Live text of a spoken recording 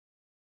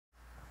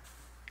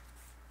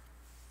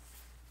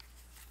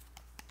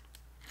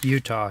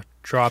Utah,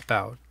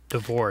 Dropout,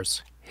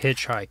 Divorce,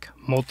 Hitchhike,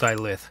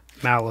 Multilith,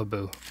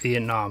 Malibu,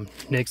 Vietnam,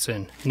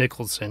 Nixon,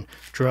 Nicholson,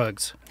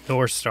 Drugs,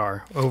 North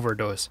Star,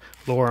 Overdose,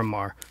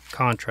 Lorimar,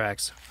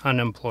 Contracts,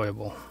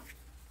 Unemployable.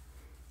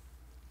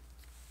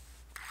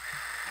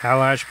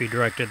 Hal Ashby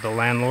directed The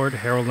Landlord,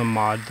 Harold and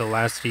Maude, The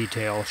Last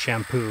Detail,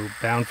 Shampoo,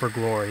 Bound for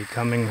Glory,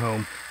 Coming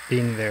Home,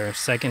 Being There,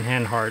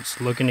 Secondhand Hearts,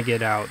 Looking to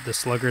Get Out, The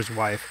Slugger's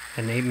Wife,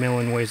 and 8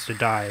 Million Ways to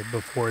Die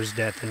before his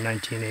death in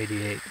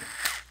 1988.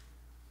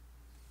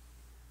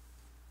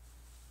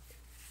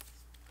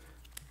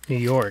 New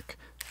York,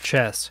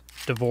 Chess,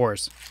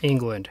 Divorce,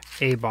 England,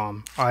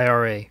 A-Bomb,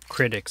 IRA,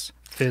 Critics,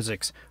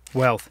 Physics,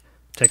 Wealth,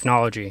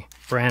 Technology,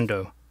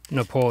 Brando,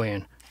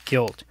 Napoleon,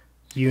 Guilt,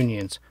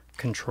 Unions,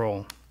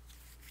 Control.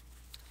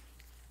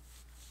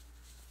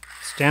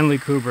 Stanley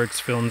Kubrick's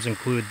films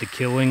include The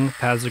Killing,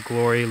 Paths of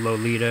Glory,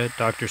 Lolita,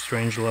 Dr.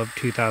 Strangelove,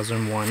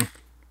 2001.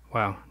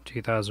 Wow,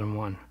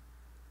 2001.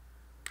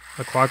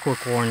 A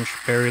Clockwork Orange,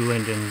 Barry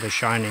Lyndon, The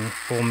Shining,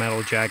 Full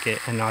Metal Jacket,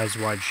 and Eyes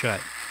Wide Shut.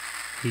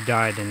 He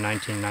died in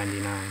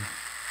 1999.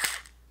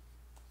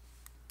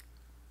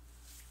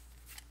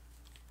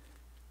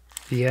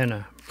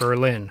 Vienna,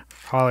 Berlin,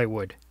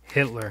 Hollywood,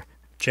 Hitler,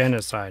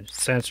 Genocide,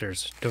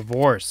 Censors,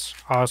 Divorce,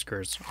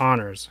 Oscars,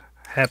 Honors,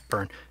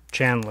 Hepburn,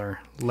 Chandler,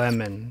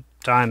 Lemon,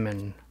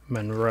 Diamond,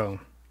 Monroe.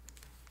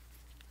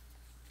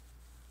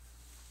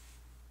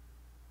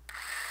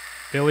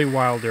 Billy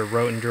Wilder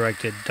wrote and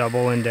directed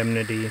Double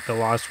Indemnity, The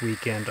Lost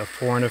Weekend, A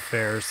Foreign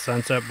Affair,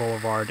 Sunset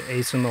Boulevard,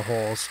 Ace in the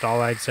Hole,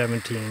 Stalag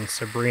 17,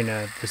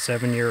 Sabrina, The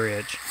 7-Year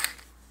Itch.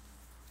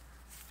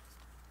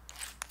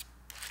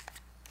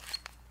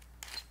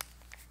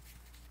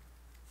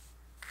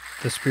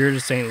 The Spirit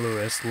of St.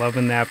 Louis, Love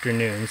in the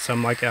Afternoon,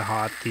 Some Like It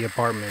Hot, The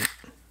Apartment.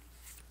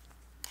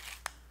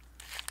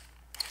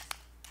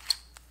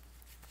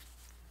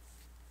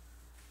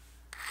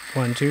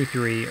 1, 2,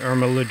 3,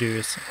 Irma la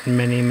Douce, and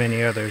many,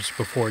 many others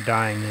before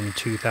dying in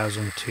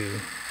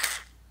 2002.